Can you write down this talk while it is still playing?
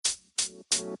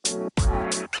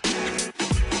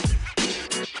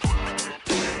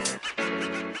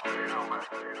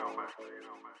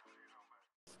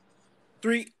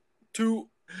Three, two,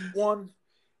 one.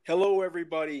 Hello,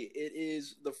 everybody. It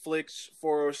is the Flix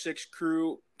 406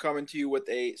 crew coming to you with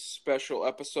a special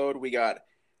episode. We got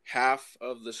half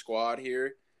of the squad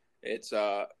here. It's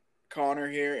Connor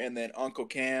here, and then Uncle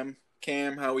Cam.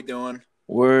 Cam, how we doing?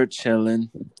 We're chilling,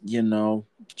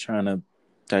 trying to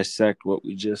dissect what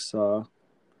we just saw.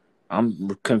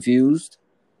 I'm confused,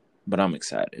 but I'm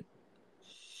excited.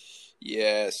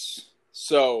 Yes.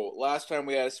 So, last time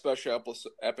we had a special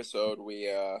episode,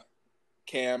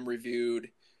 Cam reviewed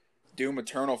Doom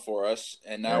Eternal for us,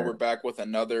 and now we're back with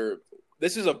another.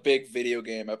 This is a big video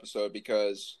game episode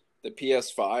because the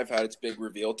PS5 had its big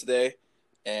reveal today,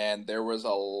 and there was a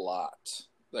lot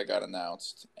that got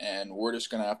announced, and we're just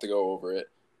gonna have to go over it.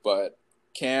 But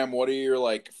Cam, what are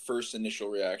your first initial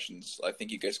reactions? I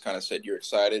think you guys kind of said you're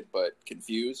excited but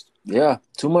confused. Yeah,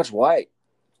 too much white.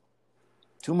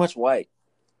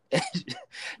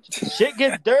 Shit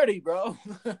gets dirty, bro.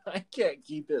 I can't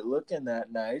keep it looking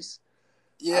that nice.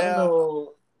 Yeah, I don't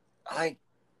know. I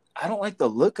don't like the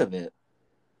look of it.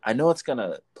 I know it's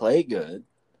gonna play good,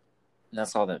 and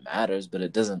that's all that matters. But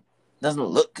it doesn't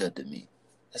look good to me.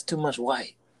 That's too much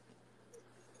white.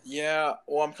 Yeah,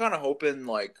 well, I'm kind of hoping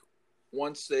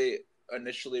once they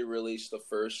initially release the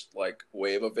first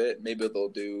wave of it, maybe they'll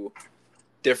do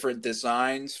different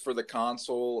designs for the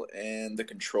console and the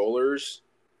controllers.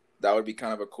 That would be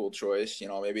kind of a cool choice.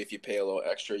 Maybe if you pay a little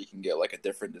extra, you can get a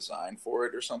different design for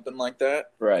it or something like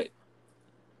that. Right.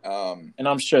 And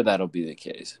I'm sure that'll be the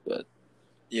case, but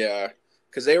yeah,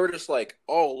 because they were just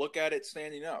oh, look at it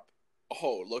standing up.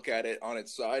 Oh, look at it on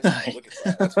its side. Oh, look at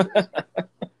that. That's crazy.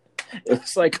 It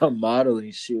was like a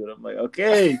modeling shoot. I'm like,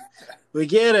 okay, we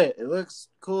get it. It looks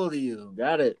cool to you.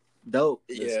 Got it. Dope.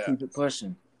 Let's keep it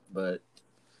pushing. But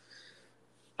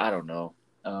I don't know.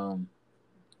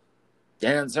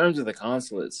 Yeah, in terms of the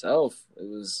console itself,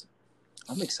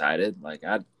 I'm excited.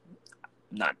 I'm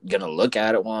not going to look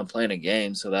at it while I'm playing a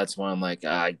game. So that's why I'm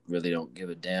I really don't give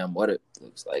a damn what it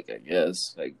looks like, I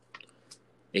guess.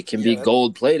 It can be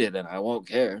gold plated and I won't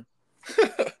care.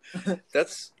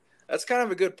 That's kind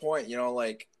of a good point.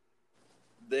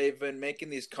 They've been making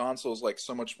these consoles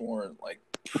so much more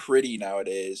pretty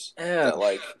nowadays. Yeah.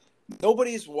 That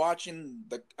nobody's watching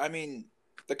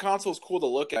the console's cool to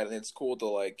look at and it's cool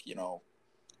to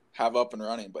have up and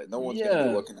running, but no one's gonna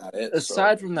be looking at it.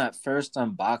 Aside from that first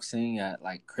unboxing at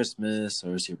Christmas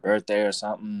or it's your birthday or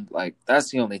something,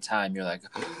 that's the only time you're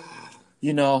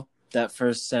that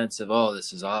first sense of, oh,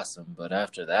 this is awesome. But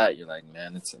after that, you're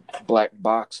man, it's a black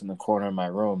box in the corner of my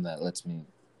room that lets me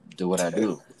do what I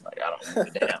do. I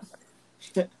don't give a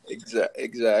damn.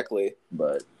 Exactly.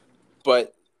 But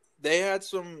they had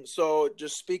some. So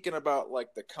just speaking about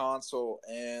the console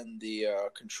and the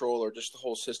controller, just the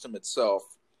whole system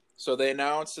itself. So they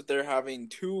announced that they're having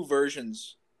two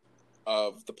versions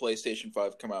of the PlayStation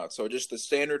 5 come out. So just the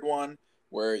standard one,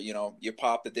 where you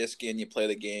pop the disc in, you play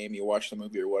the game, you watch the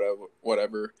movie or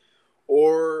whatever,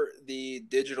 or the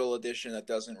digital edition that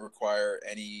doesn't require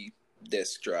any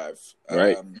disc drive.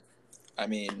 Right.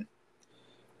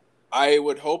 I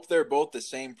would hope they're both the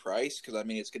same price because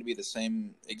it's going to be the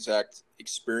same exact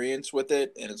experience with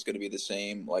it, and it's going to be the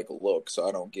same look. So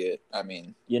I don't get.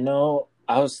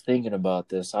 I was thinking about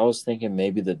this. I was thinking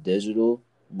maybe the digital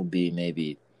will be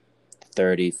maybe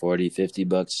 $30, $40,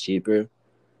 $50 cheaper.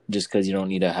 Just because you don't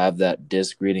need to have that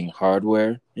disc reading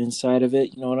hardware inside of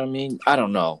it. You know what I mean? I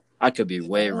don't know. I could be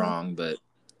way wrong, but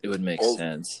it would make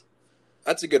sense.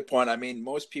 That's a good point.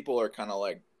 Most people are kind of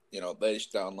they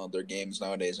just download their games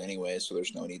nowadays anyway, so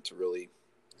there's no need to really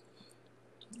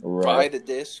buy the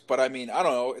disc. But I don't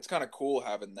know. It's kind of cool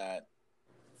having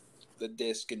the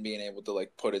disc and being able to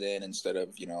put it in instead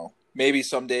of, maybe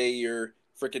someday your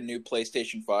freaking new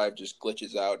PlayStation 5 just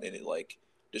glitches out and it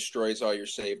destroys all your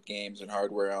saved games and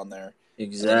hardware on there.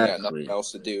 Exactly. And you got nothing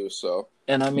else to do. So.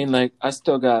 And I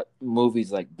still got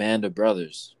movies like Band of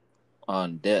Brothers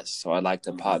on disc, so I'd like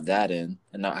to pop that in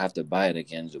and not have to buy it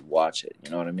again to watch it.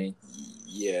 You know what I mean?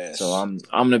 Yes. So I'm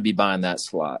gonna be buying that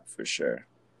slot for sure.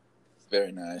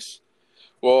 Very nice.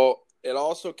 Well, it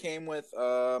also came with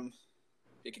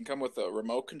it can come with a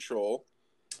remote control.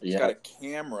 It's got a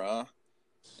camera,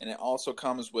 and it also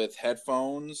comes with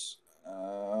headphones.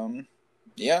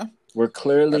 Yeah. We're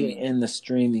clearly in the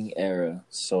streaming era,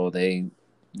 so they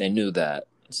knew that.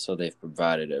 So they've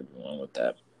provided everyone with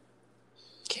that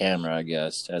camera, I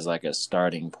guess, as a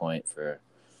starting point for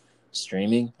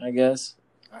streaming, I guess.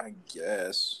 I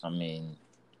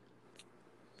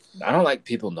don't like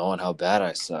people knowing how bad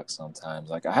I suck sometimes.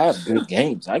 I have good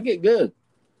games. I get good.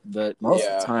 But most of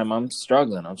the Yeah. time, I'm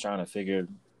struggling. I'm trying to figure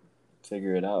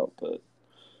it out. But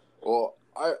Well,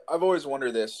 I've always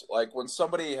wondered this. Like, when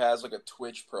somebody has like a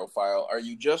Twitch profile, are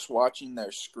you just watching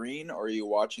their screen, or are you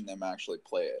watching them actually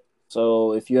play it?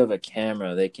 so if you have a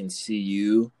camera, they can see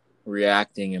you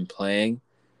reacting and playing.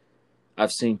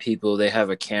 I've seen people, they have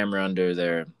a camera under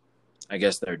their, I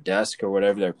guess, their desk or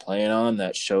whatever they're playing on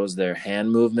that shows their hand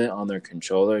movement on their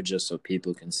controller just so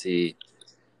people can see,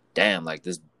 damn, like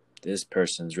this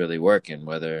person's really working,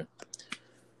 whether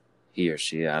he or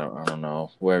she, I don't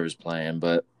know, whoever's playing,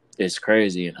 but it's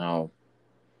crazy and how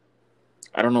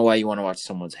I don't know why you want to watch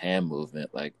someone's hand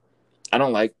movement. Like, I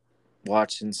don't like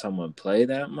watching someone play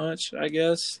that much, I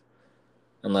guess,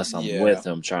 unless I'm with Yeah.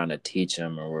 them trying to teach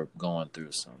them or we're going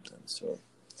through something. So,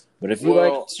 but if you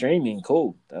like Well, streaming,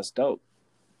 cool, that's dope.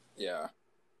 yeah.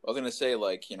 I was gonna say,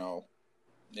 like,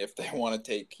 if they want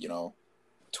to take,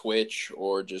 Twitch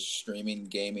or just streaming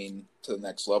gaming to the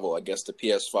next level, I guess the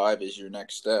PS5 is your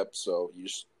next step. So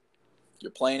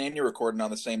you're playing and you're recording on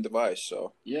the same device.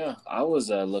 So Yeah, I was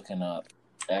looking up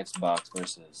Xbox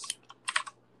versus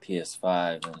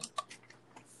PS5,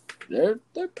 and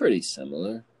they're pretty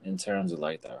similar in terms of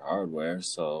like their hardware.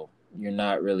 So you're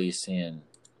not really seeing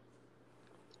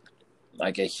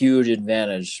like a huge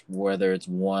advantage whether it's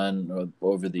one or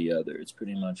over the other. It's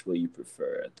pretty much what you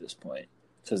prefer at this point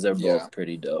because they're yeah, both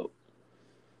pretty dope.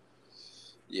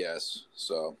 yes.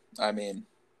 So I mean,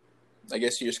 I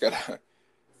guess you just gotta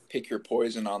pick your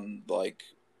poison on, like.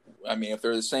 I mean, if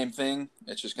they're the same thing,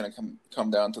 it's just gonna come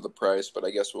down to the price. But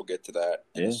I guess we'll get to that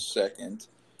in a Yeah, second.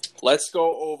 Let's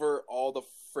go over all the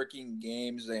freaking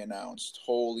games they announced.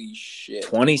 Holy shit!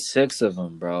 26 of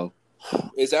them, bro.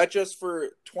 Is that just for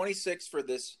 26 for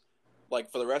this,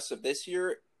 like for the rest of this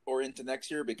year or into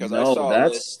next year? Because I No, saw a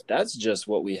list. that's just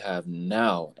what we have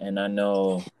now, and I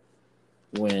know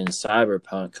when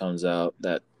Cyberpunk comes out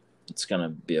that it's gonna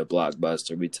be a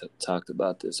blockbuster. We talked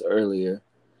about this earlier.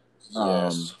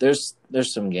 Yes.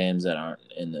 There's some games that aren't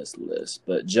in this list,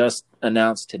 but just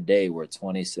announced today were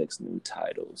 26 new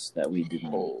titles that we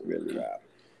didn't Holy really. crap.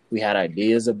 We had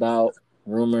ideas about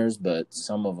rumors, but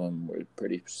some of them were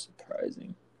pretty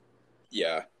surprising.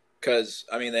 Yeah. Because,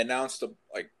 I mean, they announced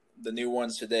the new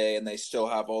ones today, and they still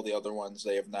have all the other ones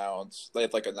they have announced. They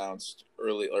have announced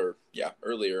earlier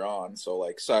on. So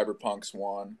like Cyberpunk's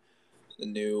one, the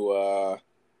new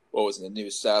what was it? The new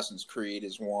Assassin's Creed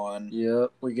is one.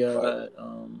 Yep, we But got.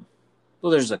 Well,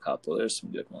 there's a couple. There's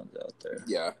some good ones out there.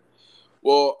 yeah.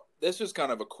 Well, this was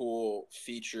kind of a cool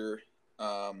feature.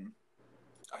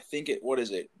 I think what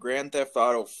is it? Grand Theft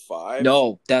Auto 5?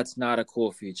 No, that's not a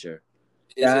cool feature.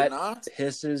 Is it That not?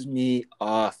 pisses me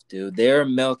off, dude. They're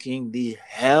milking the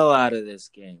hell out of this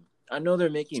game. I know they're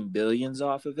making billions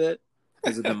off of it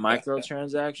because of the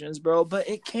microtransactions, bro, but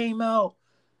it came out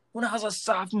when I was a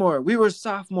sophomore. We were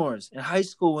sophomores in high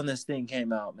school when this thing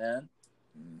came out, man.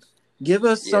 Give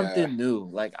us Yeah. something new.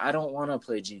 Like, I don't want to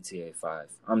play GTA 5.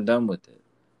 I'm done with it.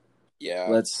 Yeah.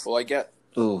 Let's. Well,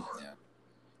 Ooh. yeah.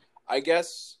 I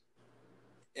guess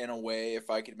in a way, if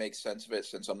I could make sense of it,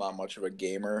 since I'm not much of a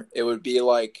gamer, it would be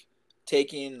like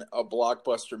taking a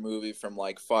blockbuster movie from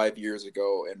like 5 years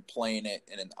ago and playing it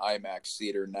in an IMAX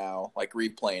theater now, like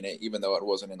replaying it, even though it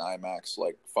wasn't in IMAX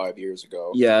like 5 years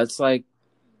ago. Yeah, it's like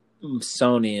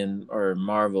Sony or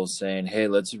Marvel saying, "Hey,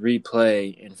 let's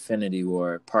replay Infinity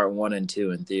War Part 1 and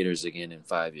 2 in theaters again in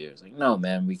 5 years." Like, no,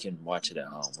 man, we can watch it at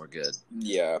home. We're good.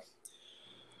 Yeah,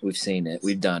 We've seen it.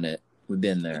 We've done it. We've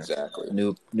been there. exactly.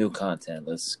 New content.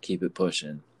 Let's keep it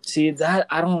pushing. See, that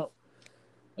I don't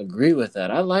agree with that.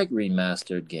 I like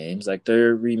remastered games. Like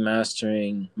they're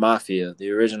remastering Mafia, the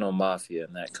original Mafia,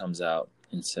 and that comes out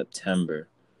in September.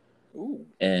 Ooh.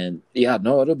 And yeah,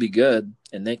 no, it'll be good.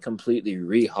 And they completely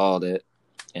rehauled it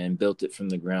and built it from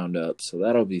the ground up. So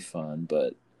that'll be fun.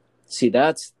 But see,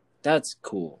 that's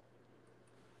cool.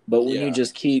 But when you Yeah.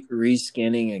 just keep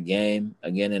reskinning a game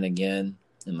again and again,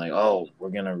 and like, oh, we're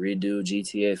gonna redo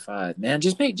GTA 5, man,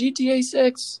 just make GTA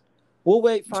 6. We'll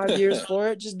wait 5 years for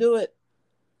it. Just do it.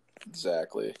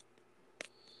 Exactly.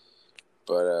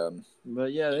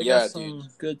 But yeah, they got yeah, some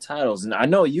dude. good titles. And I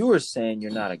know you were saying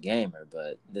you're not a gamer,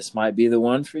 but this might be the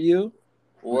one for you.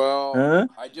 Well, Huh?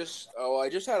 I just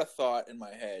had a thought in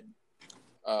my head.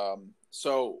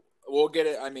 So we'll get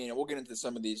it. I mean, we'll get into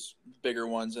some of these bigger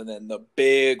ones, and then the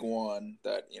big one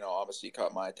that obviously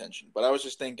caught my attention. But I was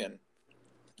just thinking,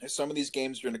 if some of these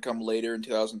games are going to come later in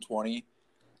 2020,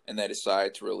 and they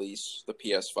decide to release the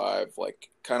PS5, like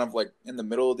kind of like in the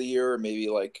middle of the year, or maybe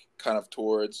like kind of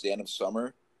towards the end of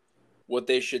summer, what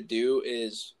they should do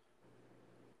is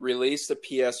release the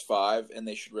PS5, and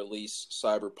they should release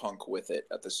Cyberpunk with it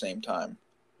at the same time.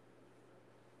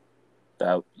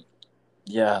 That,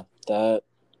 yeah, that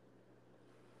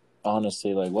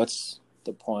honestly, like, what's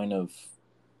the point of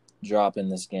dropping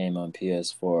this game on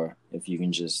PS4 if you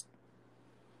can just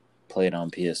play it on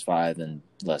PS5 in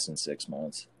less than 6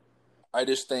 months? I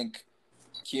just think,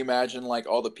 can you imagine like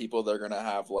all the people that are gonna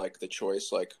have like the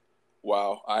choice, like,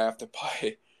 wow, I have to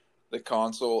buy the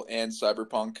console and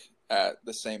Cyberpunk at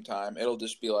the same time. It'll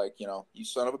just be like, you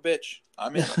son of a bitch.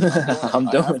 I'm in. I'm doing it. I'm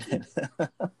I have doing to. it.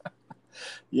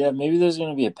 Yeah, maybe there's going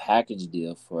to be a package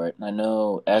deal for it. And I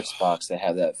know Xbox, they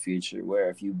have that feature where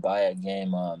if you buy a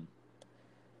game on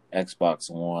Xbox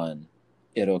One,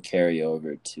 it'll carry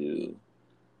over to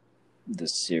the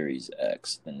Series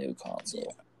X, the new console.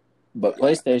 Yeah. But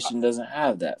PlayStation doesn't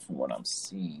have that from what I'm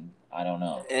seeing. I don't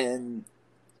know. And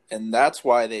that's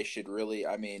why they should really.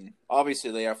 I mean,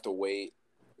 obviously they have to wait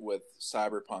with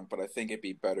Cyberpunk, but I think it'd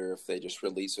be better if they just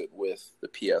release it with the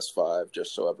PS5,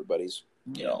 just so everybody's.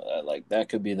 Yeah, like that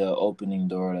could be the opening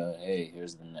door to, hey,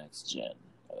 here's the next gen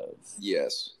of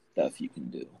Yes. stuff you can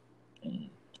do.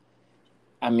 And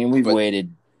I mean, we've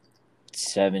waited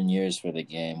 7 years for the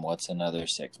game. What's another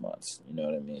 6 months? You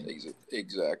know what I mean?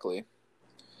 Exactly.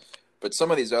 But some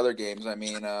of these other games, I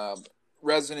mean,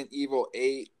 Resident Evil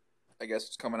 8, I guess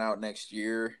it's coming out next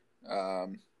year.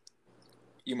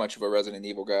 You much of a Resident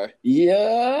Evil guy?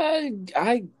 Yeah,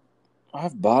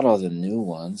 I've bought all the new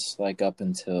ones, like up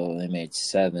until they made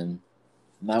 7.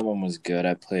 And that one was good.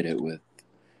 I played it with,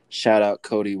 shout out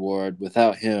Cody Ward.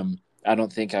 Without him, I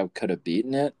don't think I could have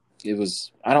beaten it.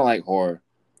 I don't like horror.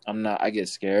 I get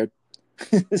scared.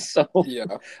 So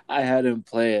Yeah. I had him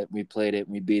play it. We played it.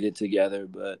 We beat it together.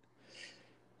 But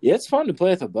yeah, it's fun to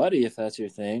play with a buddy if that's your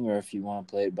thing, or if you want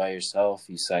to play it by yourself,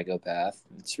 you psychopath.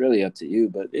 It's really up to you,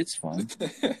 but it's fun.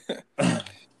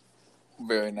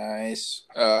 Very nice.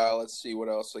 Let's see what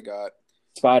else I got.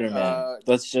 Spider-Man.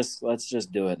 Let's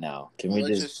just do it now. Can we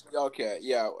just okay?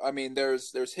 Yeah. I mean,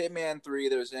 there's Hitman 3.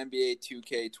 There's NBA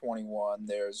 2K21.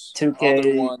 There's 2K,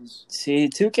 other ones. See,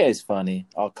 2K is funny.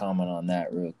 I'll comment on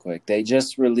that real quick. They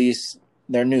just release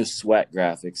their new sweat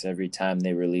graphics every time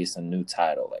they release a new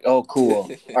title. Like, oh,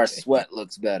 cool, our sweat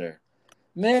looks better.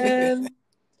 Man,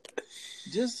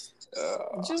 just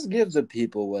give the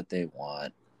people what they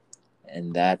want.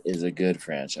 And that is a good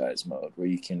franchise mode where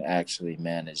you can actually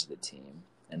manage the team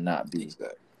and not be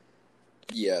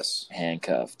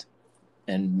handcuffed.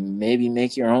 And maybe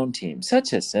make your own team.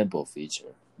 Such a simple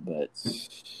feature, but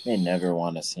they never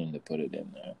want to seem to put it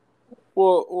in there.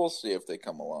 Well, we'll see if they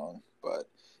come along. But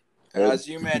as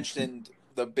you mentioned,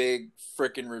 the big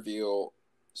frickin' reveal,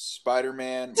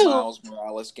 Spider-Man Miles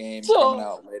Morales game coming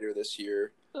out later this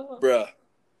year. Bruh.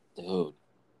 Dude.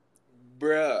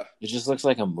 Bruh. It just looks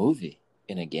like a movie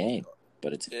in a game,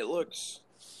 but it looks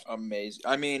amazing.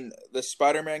 I mean, the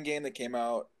Spider-Man game that came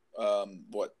out,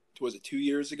 what was it, 2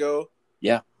 years ago?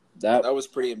 Yeah, that was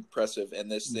pretty impressive,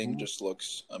 and this thing just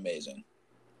looks amazing.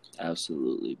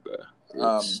 Absolutely, bro.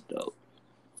 It's dope.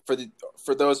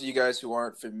 For those of you guys who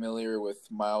aren't familiar with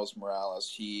Miles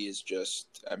Morales, he is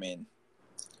just, I mean,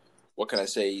 what can I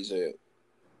say? He's a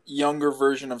younger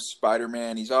version of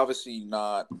Spider-Man. He's obviously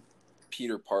not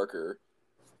Peter Parker.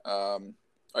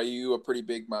 Are you a pretty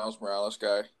big Miles Morales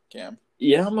guy, Cam?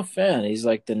 Yeah, I'm a fan. He's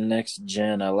like the next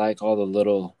gen. I like all the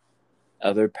little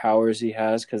other powers he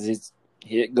has because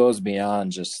it goes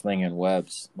beyond just slinging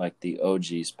webs like the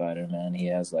OG Spider-Man. He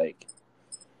has like,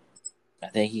 I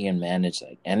think he can manage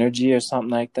like energy or something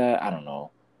like that. I don't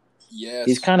know. Yes,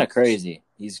 he's kind of crazy.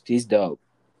 He's dope.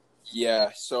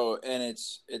 Yeah. So and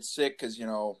it's sick because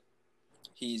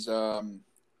he's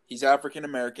African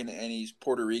American and he's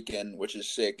Puerto Rican, which is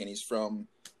sick, and he's from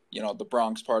the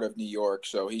Bronx part of New York.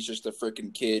 So he's just a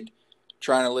freaking kid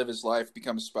trying to live his life,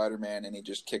 becomes Spider-Man, and he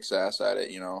just kicks ass at it.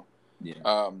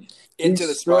 Yeah. Into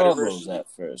the Spider-Verse at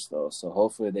first though, so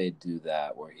hopefully they do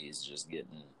that where he's just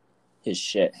getting his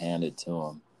shit handed to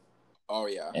him. Oh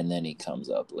yeah. And then he comes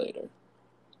up later.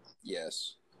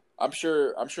 Yes. I'm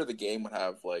sure the game would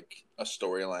have like a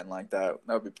storyline like that.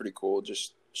 That would be pretty cool.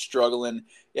 Just struggling.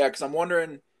 Yeah, because I'm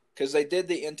wondering, because they did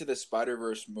the Into the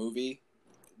Spider-Verse movie,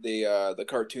 the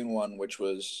cartoon one, which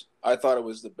was, I thought it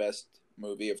was the best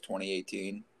movie of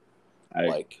 2018.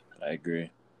 I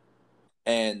agree.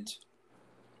 And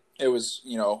it was,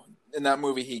 in that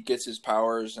movie he gets his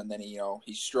powers and then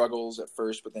he struggles at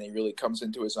first, but then he really comes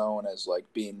into his own as like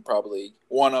being probably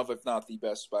one of, if not the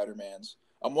best Spider-Mans.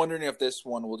 I'm wondering if this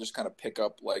one will just kind of pick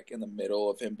up like in the middle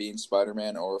of him being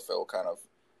Spider-Man, or if it'll kind of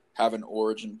have an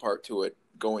origin part to it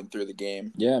going through the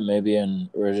game. Yeah, maybe an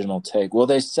original take. Well,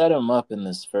 they set him up in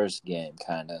this first game,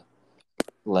 kind of.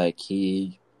 Like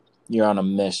you're on a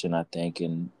mission, I think,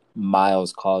 and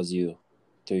Miles calls you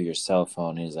through your cell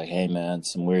phone. He's like, hey, man,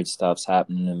 some weird stuff's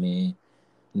happening to me,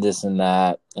 this and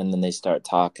that. And then they start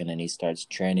talking, and he starts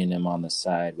training him on the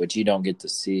side, which you don't get to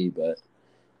see, but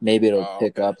maybe it'll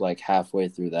pick up like halfway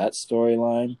through that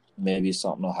storyline. Maybe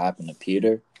something will happen to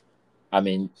Peter. I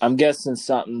mean, I'm guessing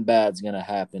something bad's going to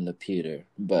happen to Peter,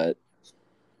 but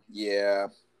yeah,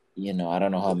 you know, I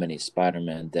don't know how many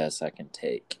Spider-Man deaths I can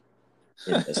take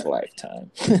in this lifetime.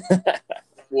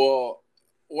 Well,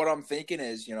 what I'm thinking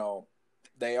is, you know,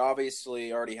 they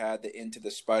obviously already had the Into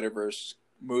the Spider-Verse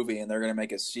movie, and they're going to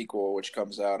make a sequel, which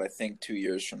comes out, I think, 2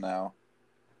 years from now.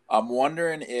 I'm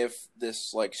wondering if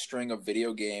this like string of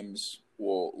video games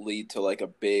will lead to like a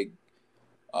big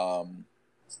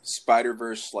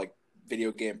Spider-Verse like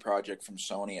video game project from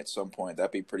Sony at some point.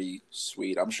 That'd be pretty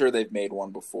sweet. I'm sure they've made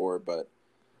one before, but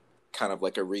kind of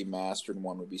like a remastered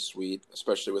one would be sweet,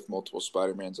 especially with multiple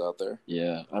Spider-Mans out there.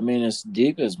 Yeah, I mean, as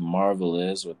deep as Marvel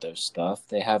is with their stuff,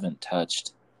 they haven't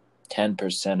touched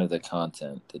 10% of the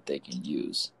content that they can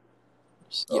use.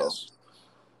 So. Yes.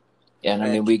 And I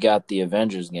mean, we got the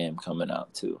Avengers game coming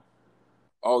out too.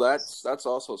 Oh, that's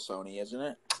also Sony, isn't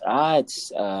it?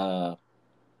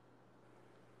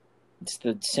 It's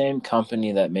the same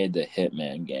company that made the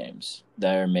Hitman games.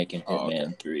 They're making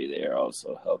Hitman 3. They are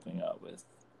also helping out with.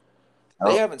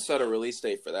 They haven't set a release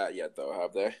date for that yet, though,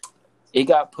 have they? It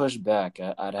got pushed back.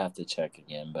 I'd have to check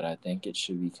again, but I think it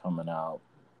should be coming out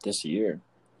this year.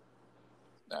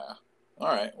 Nah. All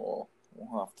right. Well,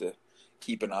 we'll have to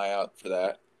keep an eye out for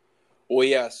that. Well,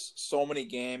 yes, so many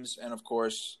games, and of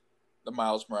course, the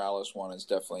Miles Morales one is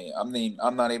definitely. I mean,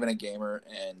 I'm not even a gamer,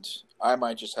 and I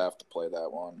might just have to play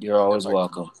that one. You're always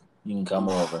welcome. You can come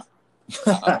over.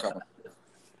 I'm coming.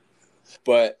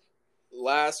 But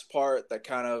last part that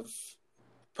kind of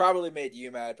probably made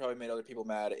you mad, probably made other people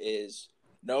mad, is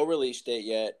no release date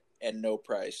yet and no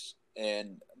price.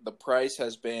 And the price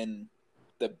has been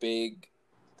the big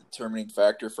determining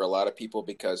factor for a lot of people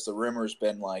because the rumor's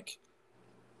been like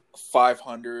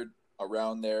 500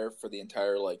 around there for the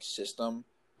entire like system.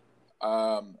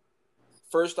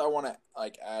 First I want to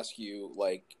like ask you,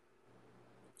 like,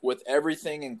 with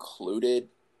everything included,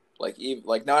 like even,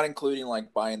 like not including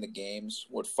like buying the games,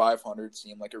 would 500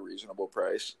 seem like a reasonable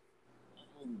price?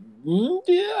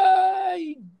 Yeah,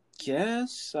 I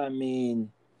guess. I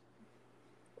mean,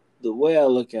 the way I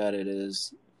look at it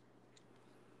is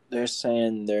they're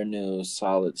saying their new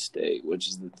solid state, which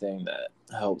is the thing that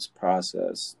helps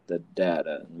process the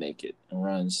data and make it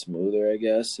run smoother, I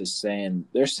guess, they're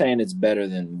saying it's better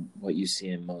than what you see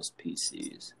in most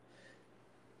PCs.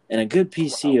 And a good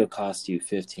PC will cost you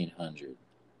 $1,500.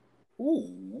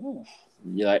 Ooh.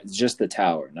 Like just the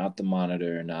tower, not the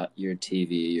monitor, not your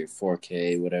TV, your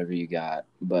 4K, whatever you got.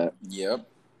 But yep,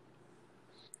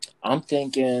 I'm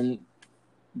thinking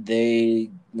they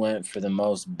went for the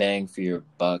most bang for your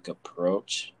buck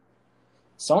approach.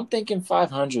 So I'm thinking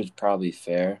 500 is probably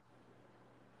fair.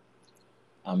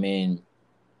 I mean,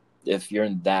 if you're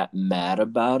that mad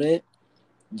about it,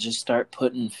 just start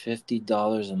putting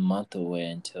 $50 a month away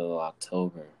until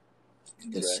October,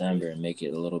 December, and make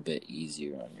it a little bit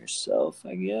easier on yourself,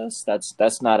 I guess.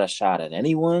 That's not a shot at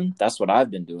anyone. That's what I've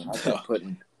been doing. I've been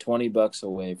putting $20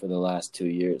 away for the last 2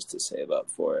 years to save up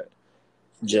for it.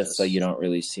 Just so you don't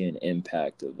really see an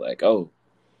impact of like, oh,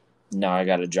 now I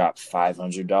got to drop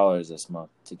 $500 this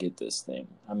month to get this thing.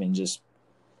 I mean, just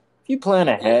if you plan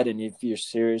ahead and if you're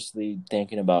seriously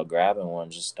thinking about grabbing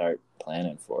one, just start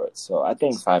planning for it. So I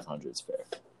think 500 is fair.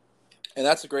 And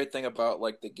that's a great thing about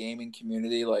like the gaming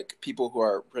community, like people who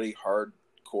are pretty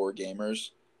hardcore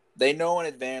gamers, they know in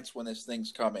advance when this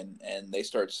thing's coming and they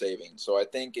start saving. So I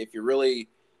think if you're really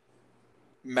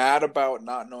mad about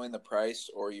not knowing the price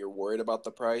or you're worried about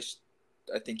the price,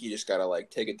 I think you just gotta like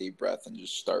take a deep breath and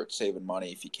just start saving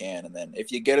money if you can. And then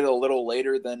if you get it a little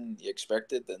later than you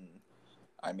expected, then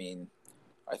I mean,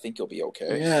 I think you'll be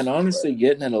okay. Yeah, and honestly,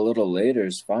 getting it a little later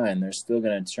is fine. They're still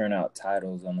gonna churn out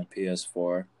titles on the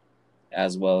PS4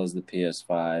 as well as the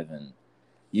PS5, and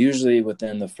usually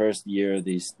within the first year of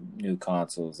these new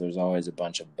consoles, there's always a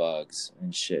bunch of bugs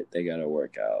and shit they gotta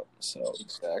work out. So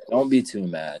don't be too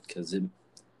mad because it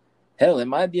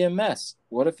might be a mess.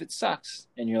 What if it sucks?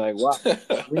 And you're like, wow,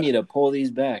 we need to pull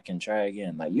these back and try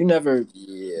again. Like, you never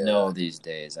know these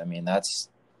days. I mean, that's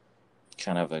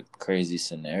kind of a crazy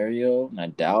scenario, and I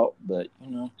doubt, but,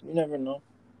 you never know.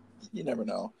 You never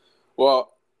know.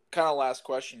 Well, kind of last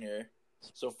question here.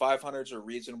 So 500 is a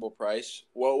reasonable price.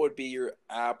 What would be your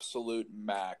absolute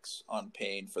max on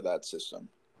paying for that system?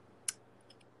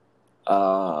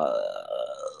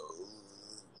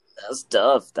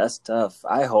 That's tough.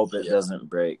 I hope it doesn't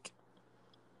break.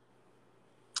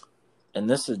 And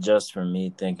this is just for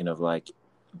me thinking of like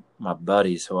my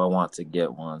buddies who I want to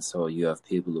get one, so you have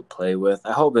people to play with.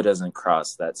 I hope it doesn't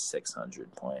cross that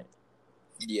 600 point.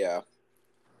 Yeah.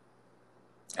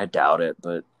 I doubt it,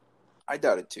 but I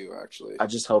doubt it too, actually. I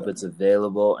just hope it's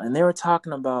available. And they were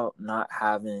talking about not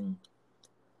having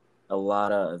a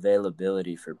lot of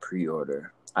availability for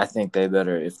pre-order. I think they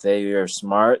better, if they are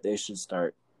smart, they should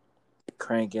start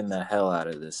cranking the hell out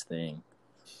of this thing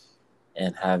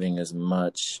and having as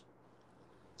much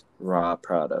raw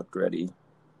product ready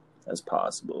as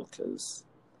possible. Because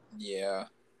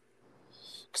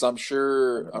I'm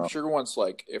sure once,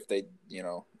 like, if they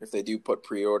do put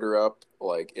pre-order up,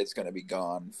 like, it's gonna be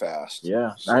gone fast.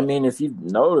 Yeah, so. I mean, if you've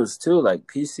noticed too, like,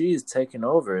 PC is taking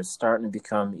over. It's starting to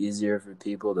become easier for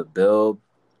people to build.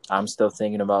 I'm still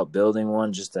thinking about building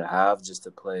one just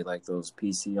to play like those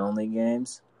PC only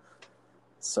games.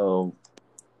 So,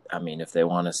 I mean, if they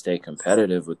want to stay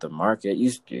competitive with the market,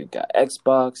 you got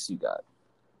Xbox, you got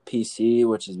PC,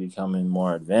 which is becoming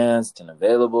more advanced and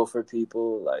available for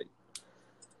people. Like,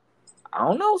 I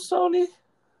don't know, Sony.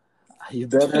 You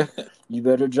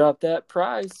better drop that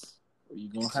price, or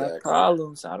you're gonna have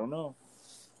problems. I don't know.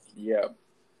 Yeah.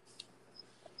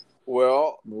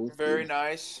 Well, very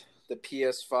nice. The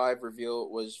PS5 reveal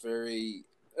was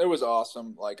it was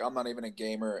awesome. Like, I'm not even a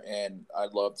gamer, and I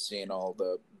loved seeing all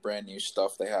the brand new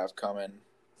stuff they have coming.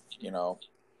 You know,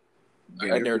 I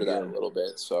nerded out a little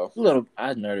bit, so.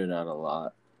 I nerded out a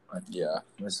lot. Yeah.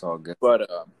 It's all good. But,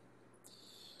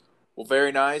 well,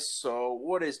 very nice. So,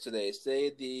 what is today?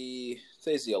 Today's the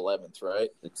 11th, right?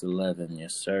 It's 11,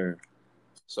 yes, sir.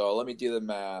 So, let me do the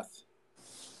math.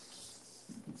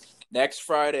 Next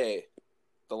Friday,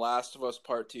 The Last of Us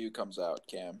Part 2 comes out,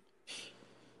 Cam.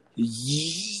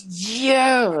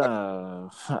 Yeah.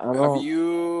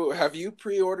 Have you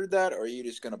pre-ordered that, or are you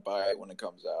just gonna buy it when it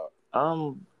comes out?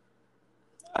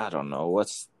 I don't know.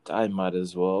 I might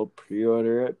as well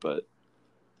pre-order it, but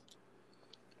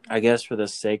I guess for the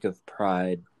sake of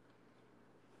pride,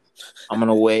 I'm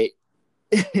gonna wait.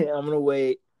 I'm gonna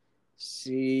wait.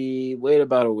 Wait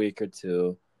about a week or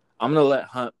two. I'm gonna let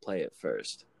Hunt play it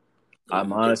first. I'm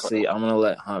gonna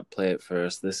let Hunt play it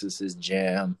first. This is his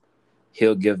jam.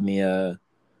 He'll give me a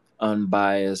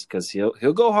unbiased, because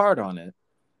he'll go hard on it.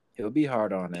 He'll be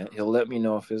hard on it. He'll let me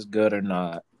know if it's good or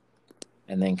not,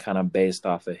 and then kind of based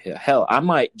off of hell, I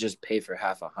might just pay for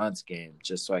half a Hunt's game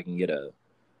just so I can get a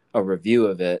review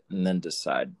of it and then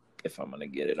decide if I'm gonna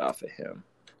get it off of him.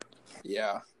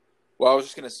 Yeah. Well, I was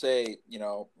just gonna say,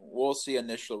 we'll see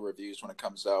initial reviews when it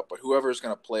comes out, but whoever's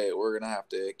gonna play it, we're gonna have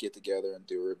to get together and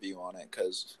do a review on it,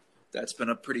 because that's been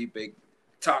a pretty big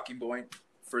talking point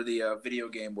for the video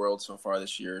game world so far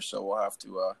this year. So we'll have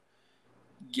to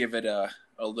give it a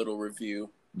little review.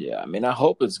 Yeah, I mean, I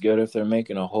hope it's good if they're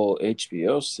making a whole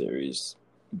HBO series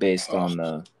based on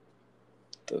the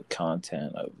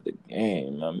content of the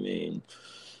game. I mean,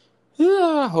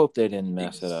 I hope they didn't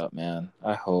mess it up, man.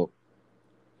 I hope.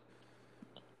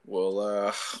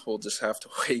 Well, we'll just have to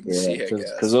wait and see, I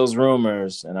guess. Because those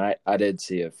rumors, and I did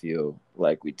see a few,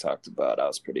 like we talked about. I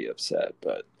was pretty upset,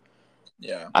 but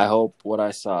yeah, I hope what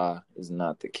I saw is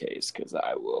not the case, because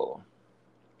I will.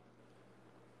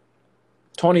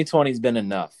 2020's been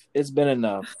enough. It's been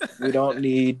enough. We don't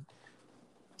need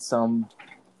some.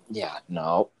 Yeah,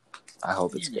 no. I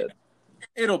hope it's good.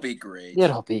 It'll be great.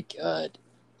 It'll be good.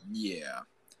 Yeah.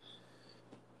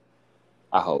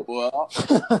 I hope. Well,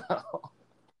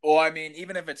 I mean,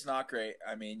 even if it's not great,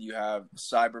 I mean, you have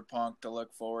Cyberpunk to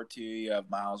look forward to. You have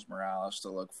Miles Morales to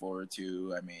look forward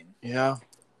to. I mean, yeah.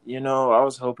 I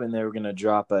was hoping they were gonna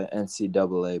drop an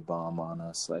NCAA bomb on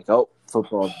us, like, oh,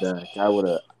 football's back. I would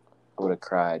have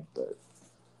cried, but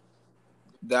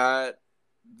that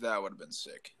would have been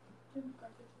sick.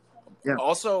 Yeah.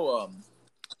 Also,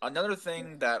 another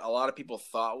thing that a lot of people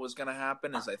thought was going to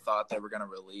happen is they thought they were going to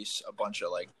release a bunch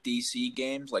of, like, DC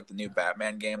games, like the new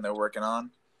Batman game they're working on.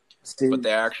 But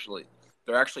they're actually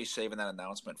saving that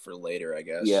announcement for later, I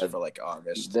guess, for, like,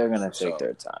 August. They're going to take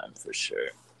their time for sure.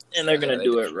 And they're going to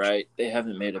do it right. They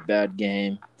haven't made a bad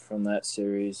game from that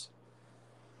series.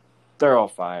 They're all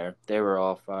fire. They were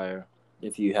all fire.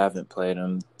 If you haven't played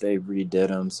them, they redid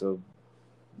them, so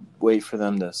wait for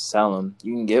them to sell them.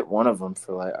 You can get one of them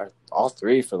for, like, all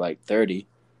three for, like, $30,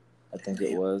 I think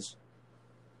it was.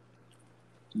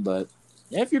 But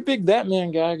yeah, if you're a big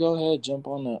Batman guy, go ahead, jump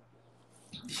on that.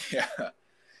 Yeah,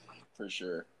 for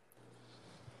sure.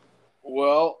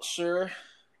 Well, sir,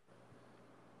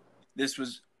 this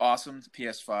was awesome. The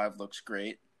PS5 looks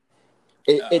great.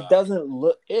 It doesn't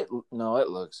look it. No, it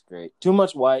looks great. Too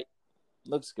much white.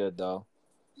 Looks good though.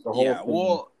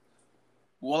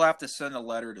 we'll have to send a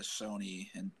letter to Sony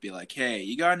and be like, "Hey,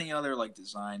 you got any other like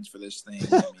designs for this thing?"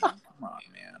 I mean, come on,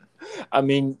 man. I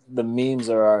mean, the memes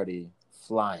are already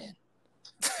flying.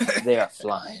 They are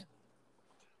flying.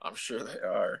 I'm sure they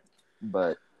are.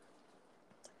 But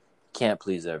can't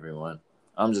please everyone.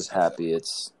 I'm just happy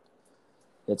it's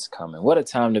coming. What a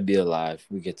time to be alive.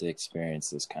 We get to experience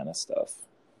this kind of stuff.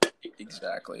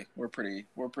 Exactly. We're pretty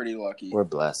lucky. We're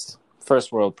blessed.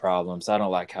 First world problems. I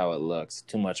don't like how it looks.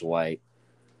 Too much white.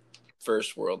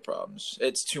 First world problems.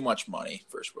 It's too much money.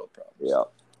 First world problems. Yeah.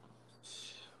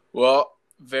 Well,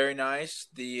 very nice.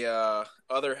 The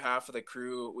other half of the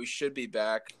crew, we should be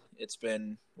back. It's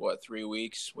been 3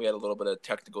 weeks. We had a little bit of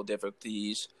technical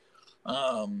difficulties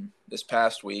this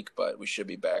past week, but we should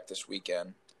be back this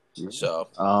weekend. So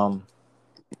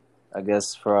I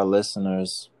guess for our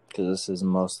listeners, because this is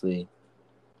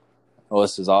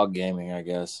this is all gaming, I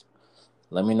guess.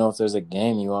 Let me know if there's a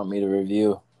game you want me to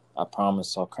review. I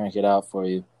promise I'll crank it out for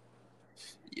you.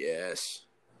 Yes.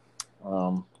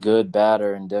 Good, bad,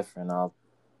 or indifferent.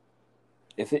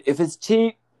 If it's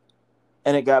cheap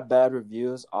and it got bad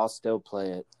reviews, I'll still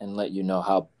play it and let you know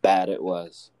how bad it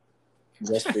was.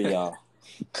 Just for y'all.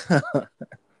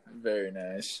 Very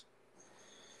nice.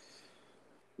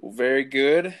 Well, very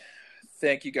good.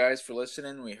 Thank you guys for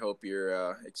listening. We hope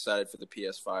you're excited for the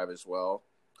PS5 as well.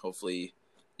 Hopefully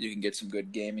you can get some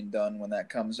good gaming done when that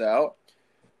comes out.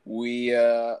 We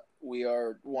are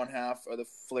one half of the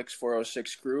Flix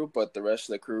 406 crew, but the rest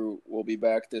of the crew will be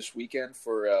back this weekend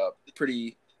for a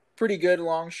pretty good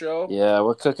long show. Yeah,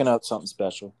 we're cooking up something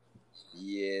special.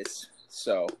 Yes.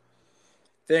 So,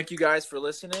 thank you guys for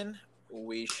listening.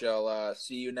 We shall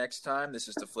see you next time. This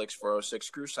is the Flix 406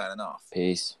 crew signing off.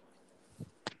 Peace.